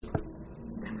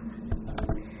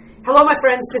Hello, my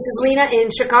friends. This is Lena in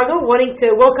Chicago, wanting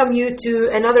to welcome you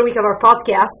to another week of our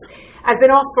podcast. I've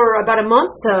been off for about a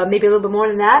month, maybe a little bit more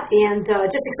than that, and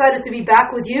just excited to be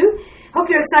back with you. Hope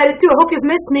you're excited too. I hope you've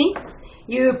missed me.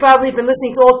 You've probably been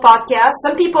listening to old podcasts.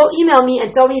 Some people email me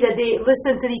and tell me that they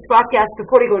listen to these podcasts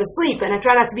before they go to sleep, and I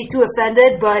try not to be too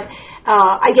offended, but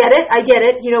I get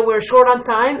it. You know, we're short on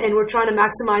time, and we're trying to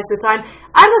maximize the time.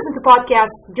 I listen to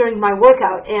podcasts during my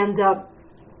workout, and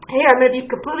hey, I'm going to be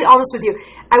completely honest with you.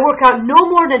 I work out no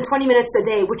more than 20 minutes a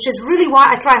day, which is really why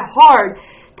I try hard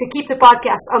to keep the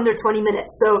podcast under 20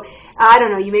 minutes. So, I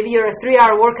don't know, maybe you're a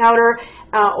 3-hour workouter,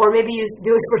 or maybe you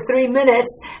do it for 3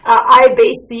 minutes. I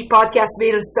base the podcast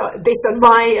based on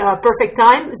my perfect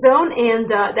time zone,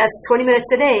 and that's 20 minutes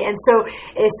a day. And so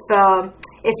if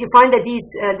you find that these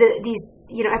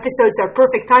episodes are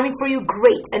perfect timing for you,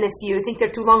 great. And if you think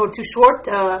they're too long or too short,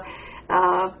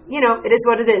 it is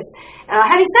what it is.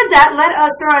 Having said that, let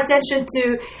us turn our attention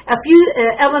to a few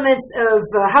elements of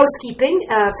housekeeping.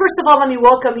 First of all, let me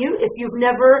welcome you. If you've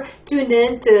never tuned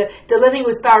in to the Living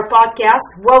with Power podcast,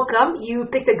 welcome. You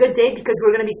picked a good day because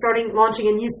we're going to be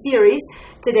launching a new series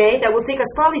today that will take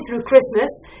us probably through Christmas.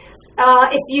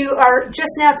 If you are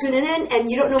just now tuning in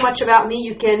and you don't know much about me,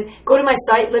 you can go to my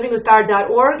site,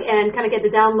 livingwithpower.org, and kind of get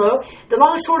the down low. The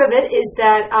long and short of it is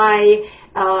that I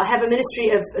have a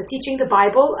ministry of teaching the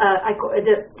Bible.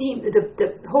 The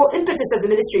whole impetus of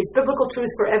the ministry is biblical truth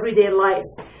for everyday life.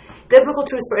 Biblical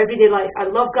truth for everyday life. I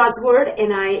love God's Word,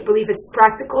 and I believe it's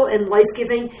practical and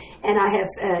life-giving, and I have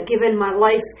given my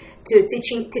life to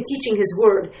teaching His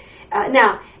Word.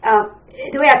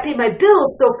 The way I pay my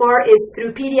bills so far is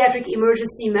through pediatric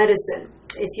emergency medicine.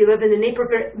 If you live in the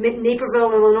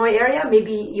Naperville, Illinois area,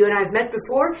 maybe you and I have met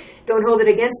before. Don't hold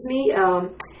it against me,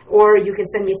 or you can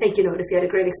send me a thank you note if you had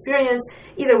a great experience.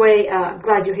 Either way,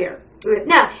 glad you're here.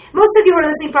 Now, most of you who are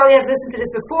listening probably have listened to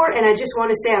this before, and I just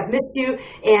want to say I've missed you,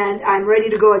 and I'm ready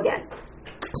to go again.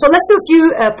 So let's do a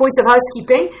few points of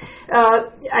housekeeping,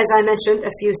 as I mentioned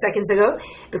a few seconds ago,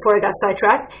 before I got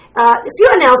sidetracked. A few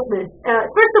announcements.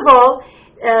 First of all,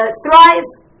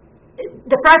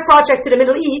 the Thrive Project to the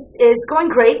Middle East is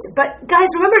going great, but guys,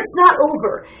 remember, it's not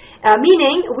over.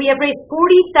 Meaning, we have raised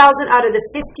 $40,000 out of the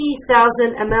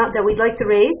 $50,000 amount that we'd like to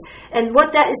raise, and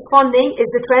what that is funding is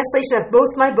the translation of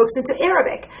both my books into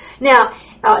Arabic. Now,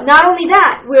 not only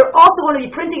that, we're also going to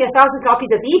be printing 1,000 copies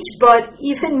of each, but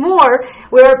even more,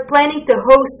 we're planning to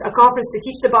host a conference to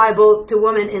teach the Bible to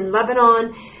women in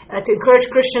Lebanon, to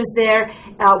encourage Christians there.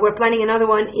 We're planning another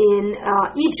one in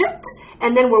Egypt,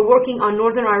 and then we're working on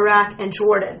northern Iraq and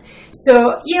Jordan.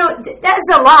 So, that's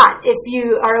a lot. If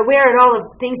you are aware at all of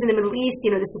things in the Middle East,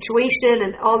 the situation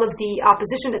and all of the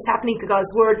opposition that's happening to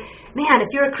God's Word, man, if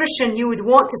you're a Christian, you would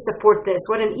want to support this.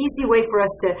 What an easy way for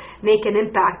us to make an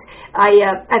impact.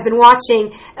 I've been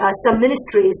watching some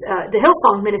ministries, the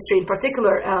Hillsong ministry in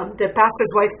particular, the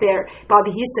pastor's wife there,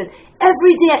 Bobby Houston.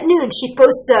 Every day at noon, she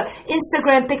posts an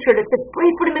Instagram picture that says, "Pray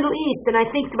for the Middle East." And I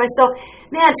think to myself,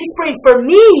 man, she's praying for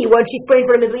me when she's praying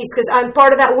for the Middle East, because I'm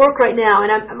part of that work right now, and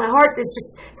my heart is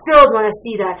just filled when I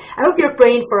see that. I hope you're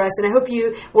praying for us, and I hope you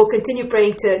will continue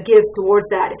praying to give towards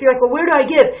that. If you're like, well, where do I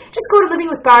give? Just go to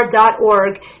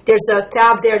livingwithpower.org. There's a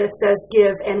tab there that says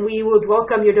give, and we would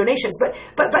welcome your donations. But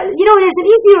there's an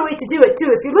easier way to do it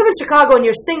too. If you live in Chicago and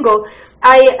you're single,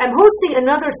 I am hosting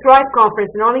another Thrive conference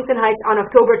in Arlington Heights on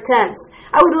October 10th.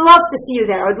 I would love to see you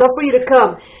there. I would love for you to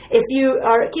come. If you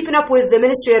are keeping up with the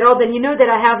ministry at all, then you know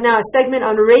that I have now a segment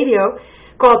on the radio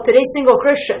called Today's Single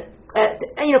Christian.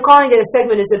 Calling it a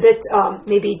segment is a bit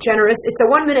maybe generous. It's a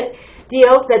 1-minute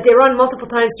deal that they run multiple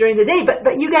times during the day,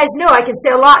 but you guys know I can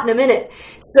say a lot in a minute.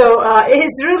 So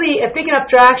it's really picking up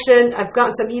traction. I've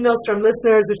gotten some emails from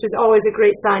listeners, which is always a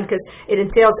great sign, because it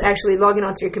entails actually logging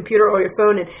onto your computer or your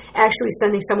phone and actually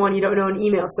sending someone you don't know an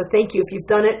email. So thank you if you've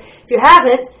done it. If you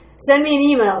haven't, send me an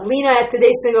email,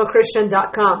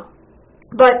 lena@todaysinglechristian.com.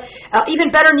 But even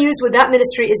better news with that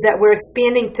ministry is that we're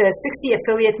expanding to 60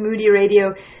 affiliate Moody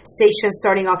radio stations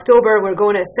starting October. We're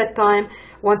going to a set time,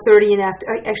 1:30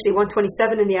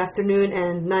 1:27 in the afternoon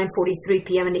and 9:43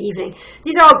 p.m. in the evening.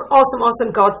 These are all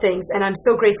awesome God things, and I'm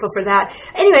so grateful for that.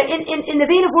 Anyway, in the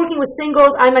vein of working with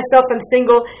singles, I myself am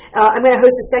single. I'm going to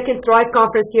host a second Thrive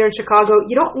conference here in Chicago.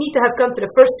 You don't need to have come to the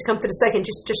first to come to the second.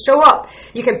 Just show up.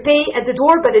 You can pay at the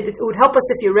door, but it would help us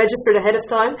if you registered ahead of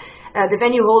time. The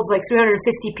venue holds like 350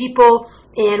 people,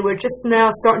 and we're just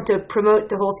now starting to promote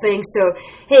the whole thing. So,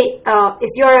 hey,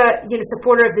 if you're a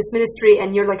supporter of this ministry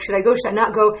and you're like, should I go, should I not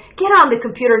not go, get on the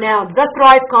computer now,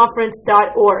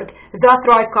 thethriveconference.org,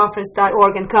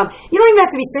 thethriveconference.org, and come. You don't even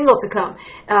have to be single to come.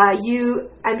 I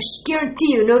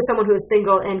guarantee you know someone who is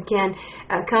single and can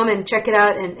come and check it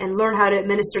out and learn how to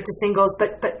minister to singles.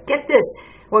 But get this.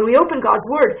 When we open God's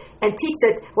Word and teach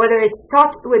it, whether it's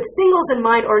taught with singles in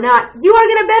mind or not, you are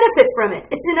going to benefit from it.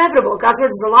 It's inevitable. God's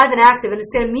Word is alive and active, and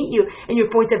it's going to meet you in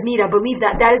your point of need. I believe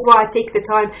that. That is why I take the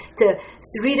time to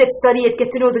read it, study it,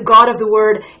 get to know the God of the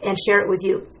Word, and share it with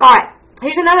you. All right.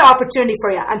 Here's another opportunity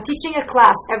for you. I'm teaching a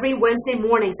class every Wednesday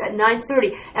mornings at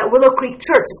 9:30 at Willow Creek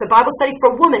Church. It's a Bible study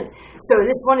for women. So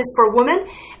this one is for women.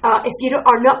 If you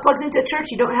are not plugged into a church,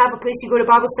 you don't have a place you go to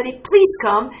Bible study, please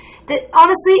come.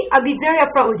 Honestly, I'll be very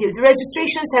upfront with you. The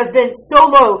registrations have been so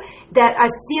low that I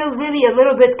feel really a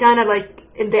little bit kind of like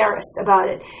embarrassed about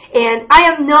it. And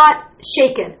I am not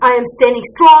shaken. I am standing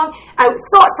strong. I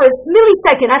thought for a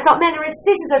millisecond, I thought, man, the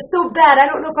registrations are so bad. I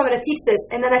don't know if I'm going to teach this.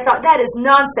 And then I thought, that is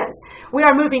nonsense. We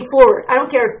are moving forward. I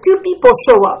don't care if 2 people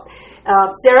show up.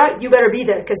 Sarah, you better be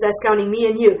there because that's counting me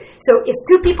and you. So if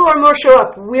 2 people or more show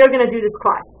up, we are going to do this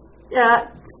class.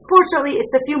 Fortunately,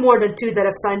 it's a few more than 2 that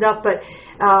have signed up, but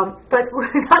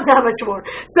not that much more.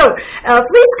 So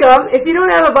please come. If you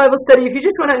don't have a Bible study, if you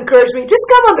just want to encourage me, just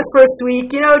come on the first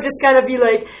week. Just kind of be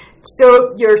like,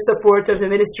 show your support of the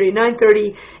ministry.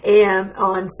 9:30 a.m.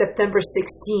 on September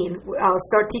 16. I'll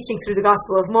start teaching through the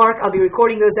Gospel of Mark. I'll be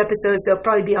recording those episodes. They'll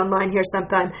probably be online here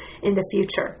sometime in the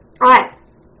future. All right.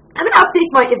 I'm going to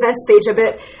update my events page a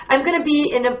bit. I'm going to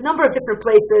be in a number of different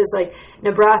places like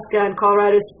Nebraska and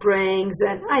Colorado Springs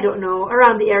and I don't know,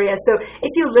 around the area. So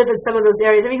if you live in some of those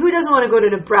areas, who doesn't want to go to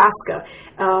Nebraska?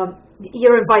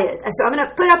 You're invited. So I'm going to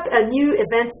put up a new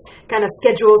events kind of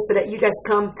schedule so that you guys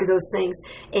come to those things.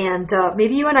 And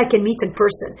maybe you and I can meet in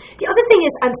person. The other thing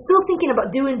is I'm still thinking about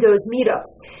doing those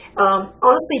meetups.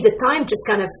 Honestly, the time just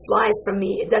kind of flies from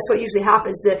me. That's what usually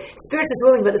happens. The spirit is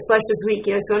willing, but the flesh is weak.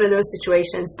 It's one of those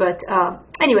situations. But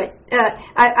anyway,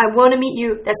 I want to meet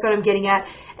you. That's what I'm getting at.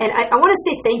 And I want to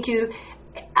say thank you.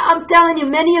 I'm telling you,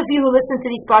 many of you who listen to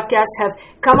these podcasts have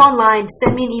come online,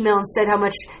 sent me an email and said how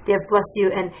much they have blessed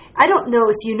you. And I don't know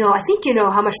if you know, I think you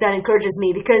know how much that encourages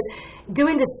me because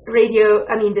doing this radio,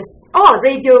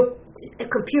 radio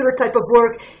computer type of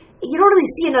work, you don't really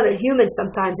see another human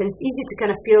sometimes, and it's easy to kind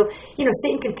of feel,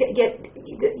 Satan can get,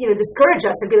 discourage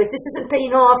us and be like, this isn't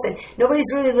paying off, and nobody's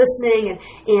really listening.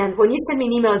 And when you send me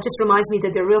an email, it just reminds me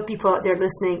that there are real people out there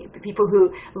listening, people who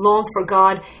long for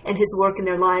God and His work in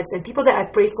their lives, and people that I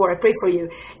pray for. I pray for you.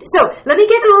 So let me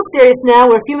get a little serious now.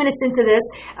 We're a few minutes into this,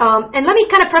 and let me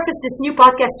kind of preface this new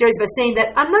podcast series by saying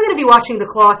that I'm not going to be watching the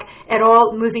clock at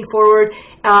all moving forward.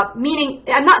 I'm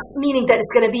not meaning that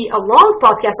it's going to be a long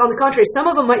podcast. On the contrary, some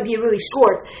of them might be really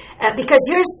short because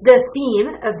here's the theme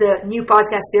of the new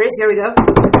podcast series. Here we go.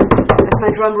 That's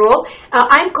my drum roll.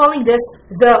 I'm calling this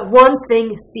the One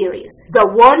Thing Series.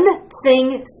 The One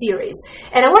Thing Series.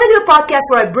 And I want to do a podcast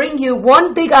where I bring you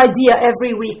one big idea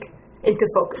every week into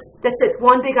focus. That's it.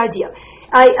 One big idea.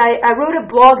 I wrote a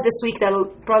blog this week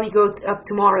that'll probably go up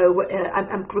tomorrow.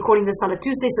 I'm recording this on a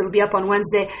Tuesday, so it'll be up on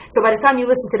Wednesday. So by the time you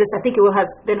listen to this, I think it will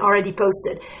have been already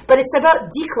posted. But it's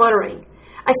about decluttering.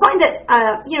 I find that,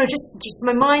 just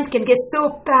my mind can get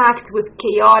so packed with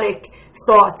chaotic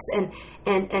thoughts and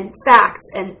facts.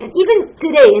 And even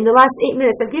today, in the last 8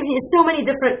 minutes, I've given you so many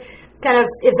different kind of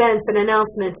events and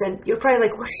announcements. And you're probably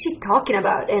like, what is she talking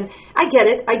about? And I get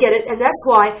it. And that's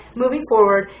why, moving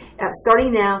forward,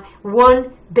 starting now,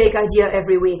 one big idea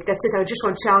every week. That's it. I just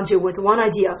want to challenge you with one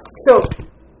idea. So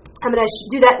I'm going to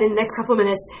do that in the next couple of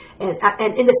minutes.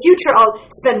 And in the future, I'll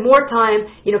spend more time,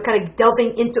 kind of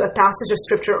delving into a passage of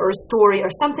Scripture or a story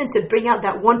or something to bring out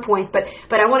that one point. But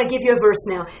I want to give you a verse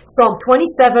now. Psalm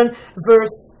 27,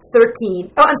 verse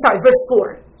 13. Verse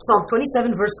 4. Psalm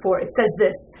 27, verse 4. It says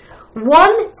this.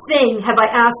 One thing have I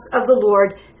asked of the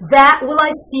Lord, that will I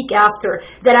seek after,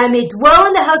 that I may dwell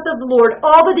in the house of the Lord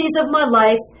all the days of my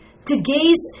life, to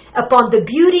gaze upon the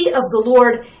beauty of the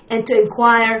Lord and to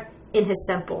inquire in His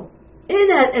temple.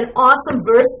 Isn't that an awesome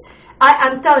verse?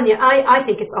 I'm telling you, I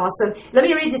think it's awesome. Let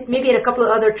me read it maybe in a couple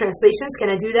of other translations. Can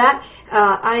I do that?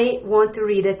 I want to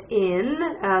read it in,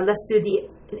 let's do the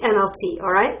NLT,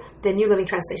 all right? The New Living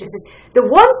Translation. It says, the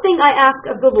one thing I ask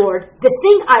of the Lord, the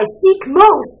thing I seek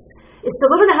most, is to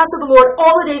live in the house of the Lord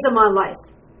all the days of my life,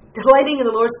 delighting in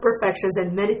the Lord's perfections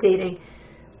and meditating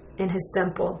in His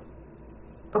temple.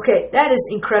 Okay, that is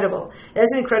incredible. That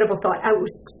is an incredible thought. I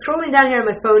was scrolling down here on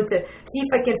my phone to see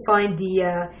if I can find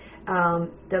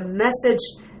the message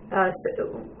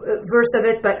verse of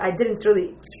it, but I didn't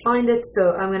really find it,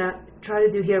 so I'm going to try to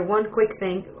do here one quick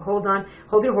thing. Hold on.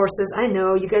 Hold your horses. I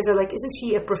know. You guys are like, isn't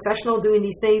she a professional doing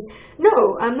these things? No,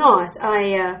 I'm not.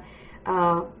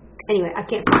 Anyway, I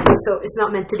can't find it, so it's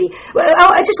not meant to be. Well,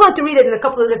 I just want to read it in a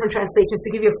couple of different translations to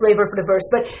give you a flavor for the verse.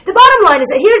 But the bottom line is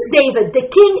that here's David, the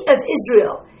king of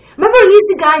Israel. Remember, he's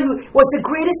the guy who was the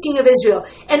greatest king of Israel.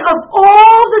 And of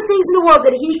all the things in the world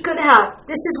that he could have,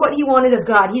 this is what he wanted of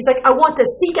God. He's like, I want to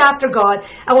seek after God.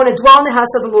 I want to dwell in the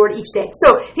house of the Lord each day.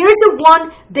 So here's the one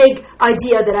big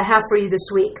idea that I have for you this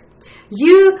week.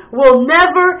 You will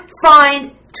never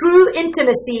find true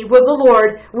intimacy with the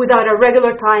Lord without a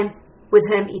regular time with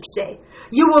Him each day.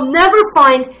 You will never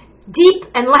find deep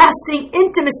and lasting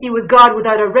intimacy with God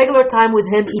without a regular time with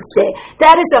Him each day.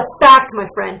 That is a fact, my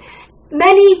friend.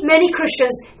 Many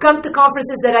Christians come to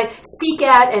conferences that I speak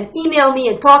at and email me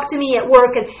and talk to me at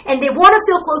work, and they want to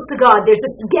feel close to God. There's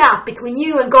this gap between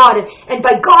you and God, and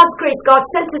by God's grace, God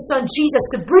sent His Son Jesus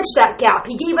to bridge that gap.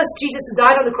 He gave us Jesus who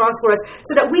died on the cross for us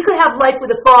so that we could have life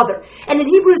with the Father. And in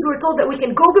Hebrews, we were told that we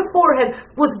can go before Him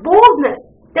with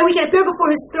boldness, that we can appear before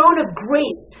His throne of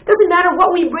grace. It doesn't matter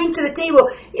what we bring to the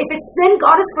table. If it's sin,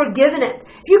 God has forgiven it.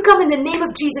 If you come in the name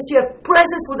of Jesus, you have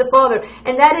presence with the Father,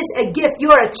 and that is a gift.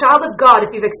 You are a child of God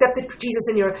if you've accepted Jesus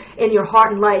in your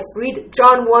heart and life. Read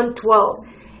John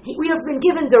 1:12. We have been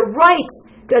given the right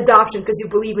to adoption because you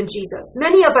believe in Jesus.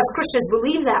 Many of us Christians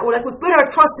believe that. We're like, we've put our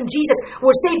trust in Jesus.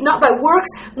 We're saved not by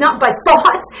works, not by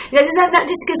thoughts. Not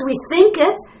just because we think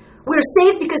it. We're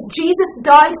saved because Jesus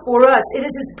died for us. It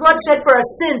is His blood shed for our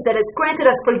sins that has granted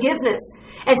us forgiveness.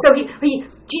 And so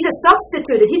Jesus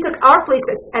substituted. He took our place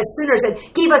as sinners and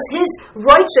gave us His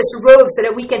righteous robe so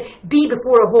that we can be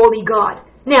before a holy God.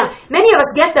 Now, many of us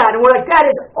get that, and we're like, that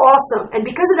is awesome. And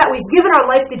because of that, we've given our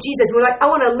life to Jesus. We're like, I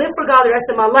want to live for God the rest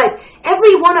of my life.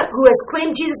 Everyone who has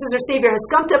claimed Jesus as their Savior has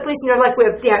come to a place in their life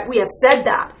where we have said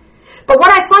that. But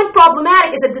what I find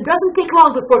problematic is that it doesn't take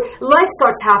long before life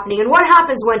starts happening. And what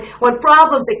happens when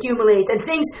problems accumulate and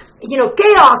things,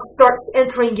 chaos starts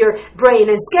entering your brain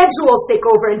and schedules take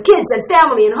over and kids and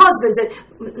family and husbands and,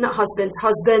 not husbands,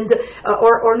 husband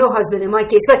or no husband in my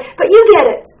case. But you get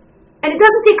it. And it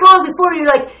doesn't take long before you're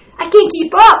like, I can't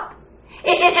keep up.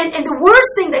 And the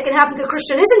worst thing that can happen to a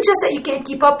Christian isn't just that you can't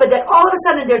keep up, but that all of a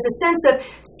sudden there's a sense of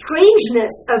strangeness,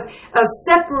 of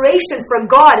separation from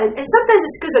God. And sometimes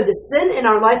it's because of the sin in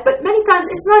our life, but many times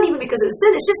it's not even because of the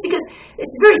sin. It's just because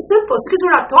it's very simple. It's because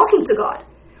we're not talking to God.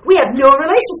 We have no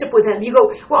relationship with Him. You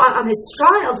go, well, I'm His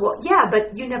child. Well, yeah,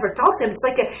 but you never talk to Him. It's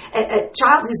like a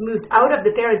child who's moved out of the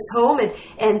parents' home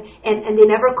and they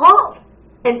never call.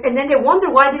 And then they wonder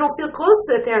why they don't feel close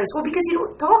to the parents. Well, because you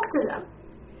don't talk to them.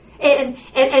 And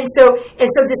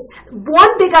so this one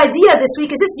big idea this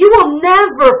week is this: you will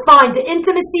never find the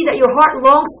intimacy that your heart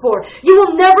longs for. You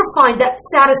will never find that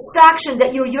satisfaction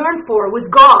that you yearn for with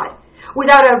God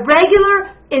without a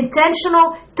regular,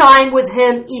 intentional time with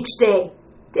Him each day.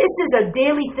 This is a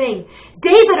daily thing.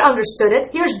 David understood it.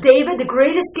 Here's David, the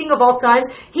greatest king of all times.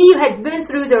 He had been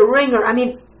through the ringer. I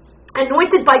mean,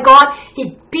 anointed by God,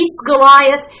 he beats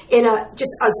Goliath in a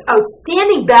just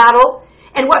outstanding battle.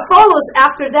 And what follows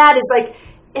after that is like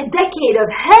a decade of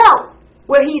hell,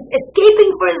 where he's escaping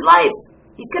for his life.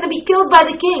 He's going to be killed by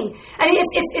the king. I mean,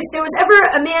 if there was ever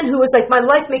a man who was like, my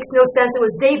life makes no sense, it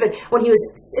was David when he was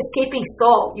escaping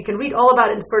Saul. You can read all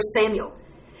about it in 1 Samuel.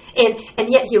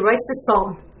 And yet he writes this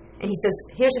psalm, and he says,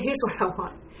 here's what I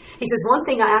want. He says, one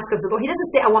thing I ask of the Lord. He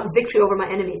doesn't say, I want victory over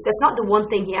my enemies. That's not the one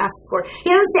thing he asks for.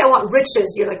 He doesn't say, I want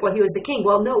riches. You're like, well, he was the king.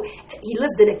 Well, no. He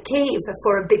lived in a cave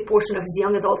for a big portion of his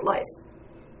young adult life.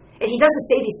 And he doesn't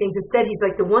say these things. Instead, he's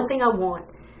like, the one thing I want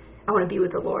to be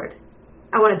with the Lord.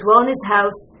 I want to dwell in His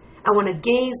house. I want to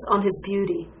gaze on His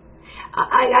beauty.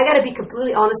 I got to be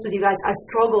completely honest with you guys. I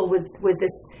struggle with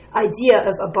this idea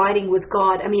of abiding with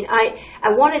God. I mean, I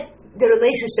wanted the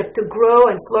relationship to grow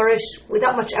and flourish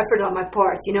without much effort on my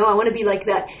part. I want to be like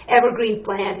that evergreen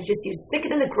plant. You stick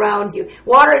it in the ground, you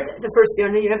water it the first year,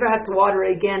 and then you never have to water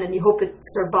it again, and you hope it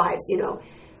survives,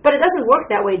 But it doesn't work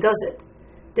that way, does it?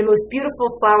 The most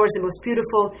beautiful flowers, the most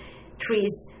beautiful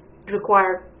trees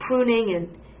require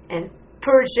pruning and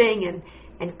purging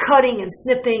and cutting and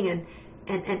snipping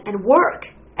and work.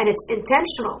 And it's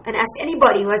intentional. And ask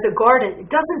anybody who has a garden, it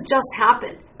doesn't just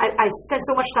happen. I've spent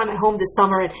so much time at home this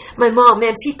summer, and my mom,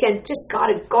 man, she just got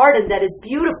a garden that is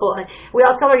beautiful. And we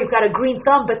all tell her you've got a green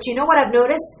thumb, but you know what I've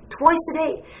noticed? Twice a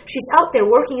day, she's out there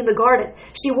working in the garden.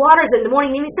 She waters it in the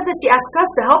morning. Even sometimes she asks us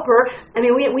to help her. I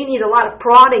mean, we need a lot of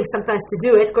prodding sometimes to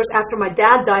do it. Of course, after my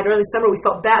dad died early summer, we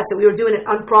felt bad, so we were doing it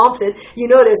unprompted.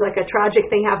 There's like a tragic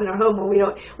thing happening in our home when we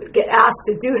don't get asked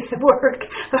to do work.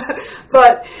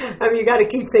 But I mean, you got to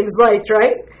keep things light,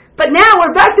 right? But now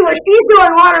we're back to what she's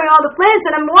doing, watering all the plants,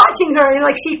 and I'm watching her, and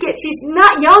like she's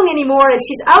not young anymore, and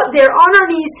she's out there on her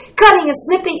knees, cutting and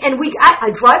snipping, and I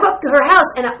drive up to her house,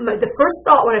 and the first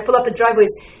thought when I pull up the driveway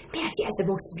is, man, she has the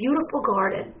most beautiful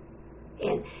garden.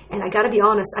 And I got to be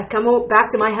honest, I come back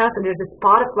to my house and there's this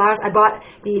pot of flowers. I bought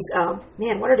these,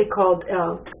 what are they called?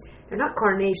 They're not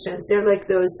carnations. They're like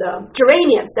those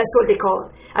geraniums. That's what they call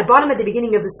them. I bought them at the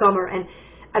beginning of the summer, and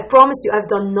I promise you,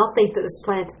 I've done nothing to this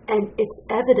plant, and it's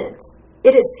evident.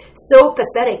 It is so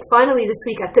pathetic. Finally, this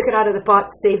week, I took it out of the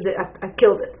pot, saved it. I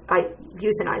killed it. I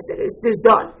euthanized it. It was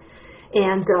done.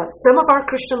 And some of our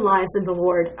Christian lives in the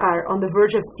Lord are on the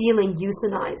verge of feeling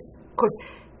euthanized. Of course,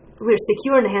 we're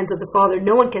secure in the hands of the Father.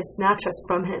 No one can snatch us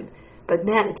from Him. But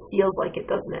man, it feels like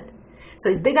it, doesn't it?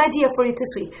 So a big idea for you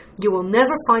this week. You will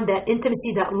never find that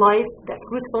intimacy, that life, that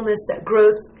fruitfulness, that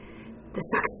growth, the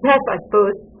success, I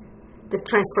suppose, the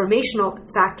transformational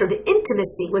factor, the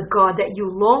intimacy with God that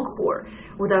you long for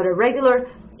without a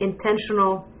regular,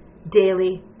 intentional,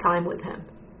 daily time with Him.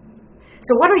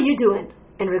 So what are you doing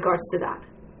in regards to that?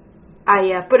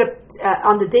 I put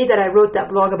on the day that I wrote that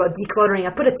blog about decluttering,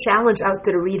 I put a challenge out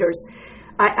to the readers.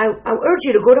 I urge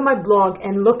you to go to my blog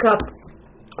and look up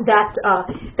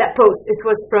that post. It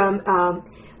was from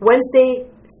Wednesday,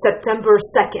 September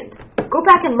 2nd. Go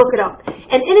back and look it up.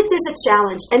 And in it, there's a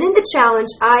challenge. And in the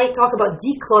challenge, I talk about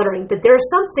decluttering, but there are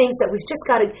some things that we've just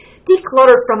got to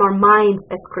declutter from our minds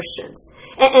as Christians.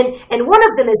 And one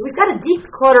of them is we've got to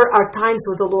declutter our times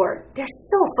with the Lord. They're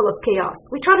so full of chaos.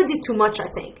 We try to do too much,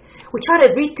 I think. We try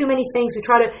to read too many things. We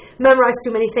try to memorize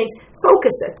too many things.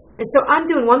 Focus it. And so I'm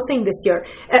doing one thing this year.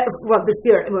 This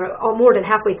year, we're more than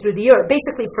halfway through the year.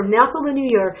 Basically, from now till the new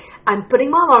year, I'm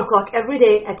putting my alarm clock every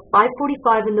day at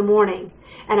 5:45 in the morning.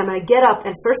 And I'm going to get up,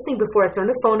 and first thing before I turn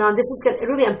the phone on, this is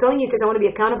really, I'm telling you because I want to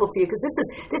be accountable to you, because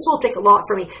this will take a lot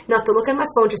for me, not to look at my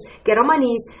phone, just get on my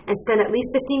knees and spend at least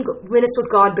 15 minutes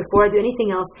with God before I do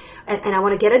anything else. And I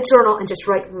want to get a journal and just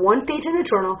write one page in the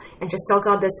journal and just tell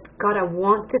God this: God, I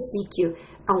want to seek you.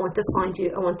 I want to find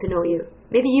you. I want to know you.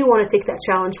 Maybe you want to take that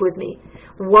challenge with me.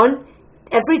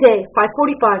 Every day,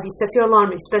 5:45, you set your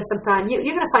alarm, you spend some time. You're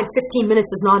going to find 15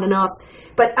 minutes is not enough.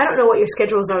 But I don't know what your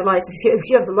schedules are like. If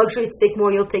you have the luxury to take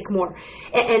more, you'll take more.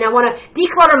 And I want to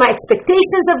declutter my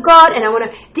expectations of God, and I want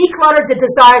to declutter the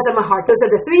desires of my heart. Those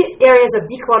are the three areas of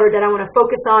declutter that I want to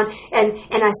focus on.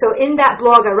 So in that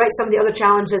blog, I write some of the other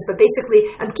challenges, but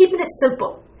basically, I'm keeping it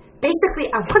simple.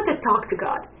 Basically, I want to talk to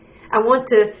God. I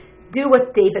want to do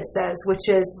what David says, which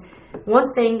is,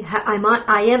 one thing I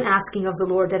am asking of the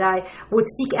Lord that I would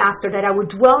seek after, that I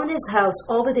would dwell in His house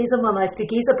all the days of my life, to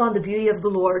gaze upon the beauty of the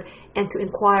Lord and to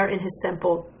inquire in His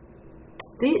temple.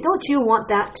 Don't you want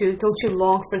that too? Don't you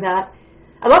long for that?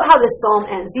 I love how this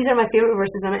psalm ends. These are my favorite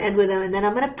verses. I'm going to end with them, and then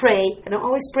I'm going to pray. I don't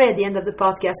always pray at the end of the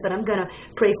podcast, but I'm going to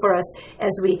pray for us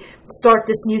as we start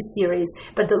this new series.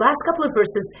 But the last couple of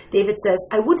verses, David says,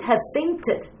 I would have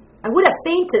fainted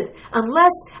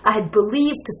unless I had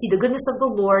believed to see the goodness of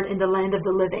the Lord in the land of the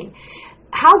living.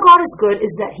 How God is good is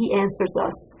that He answers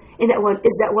us. And that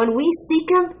when we seek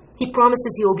Him, He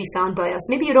promises He will be found by us.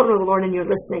 Maybe you don't know the Lord and you're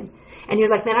listening. And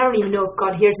you're like, man, I don't even know if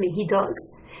God hears me. He does.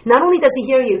 Not only does He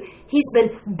hear you, He's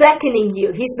been beckoning you.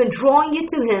 He's been drawing you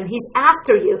to Him. He's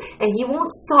after you. And He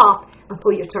won't stop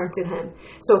until you turn to Him.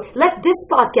 So let this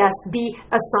podcast be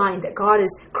a sign that God is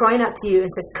crying out to you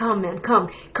and says, come, man, come,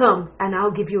 and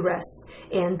I'll give you rest.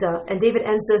 And David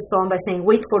ends this psalm by saying,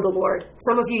 wait for the Lord.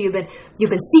 Some of you, you've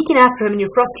been seeking after Him, and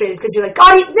you're frustrated because you're like,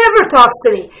 God, He never talks to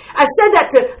me. I've said that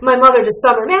to my mother this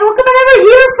summer. Man, how come I never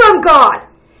hear from God?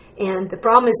 And the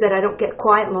problem is that I don't get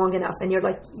quiet long enough. And you're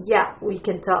like, yeah, we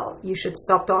can tell. You should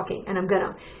stop talking. And I'm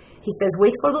gonna. He says,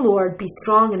 wait for the Lord, be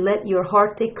strong, and let your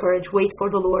heart take courage. Wait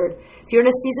for the Lord. If you're in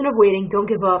a season of waiting, don't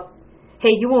give up.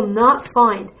 Hey, you will not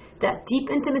find that deep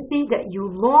intimacy that you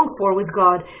long for with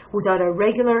God without a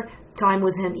regular time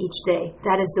with Him each day.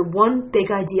 That is the one big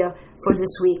idea for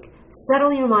this week.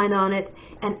 Settle your mind on it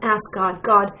and ask God,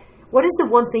 what is the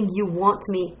one thing you want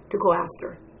me to go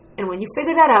after? And when you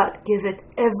figure that out, give it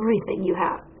everything you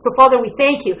have. So, Father, we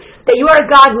thank you that you are a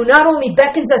God who not only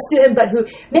beckons us to Him, but who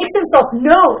makes Himself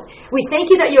known. We thank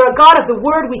you that you're a God of the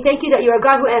Word. We thank you that you're a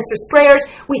God who answers prayers.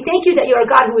 We thank you that you're a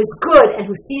God who is good and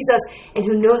who sees us and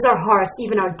who knows our hearts,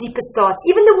 even our deepest thoughts,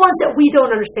 even the ones that we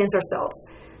don't understand ourselves.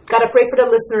 God, I pray for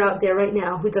the listener out there right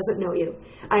now who doesn't know you.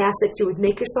 I ask that you would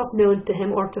make yourself known to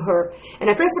him or to her. And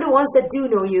I pray for the ones that do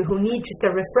know you, who need just a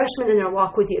refreshment in their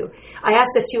walk with you. I ask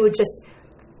that you would just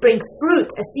bring fruit,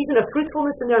 a season of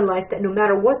fruitfulness in their life, that no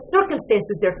matter what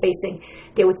circumstances they're facing,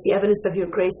 they would see evidence of your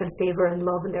grace and favor and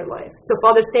love in their life. So,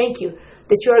 Father, thank you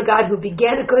that you're a God who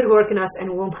began a good work in us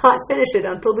and will not finish it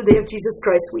until the day of Jesus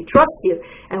Christ. We trust you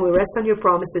and we rest on your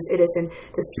promises. It is in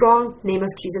the strong name of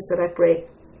Jesus that I pray.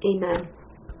 Amen.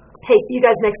 Hey, see you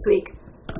guys next week.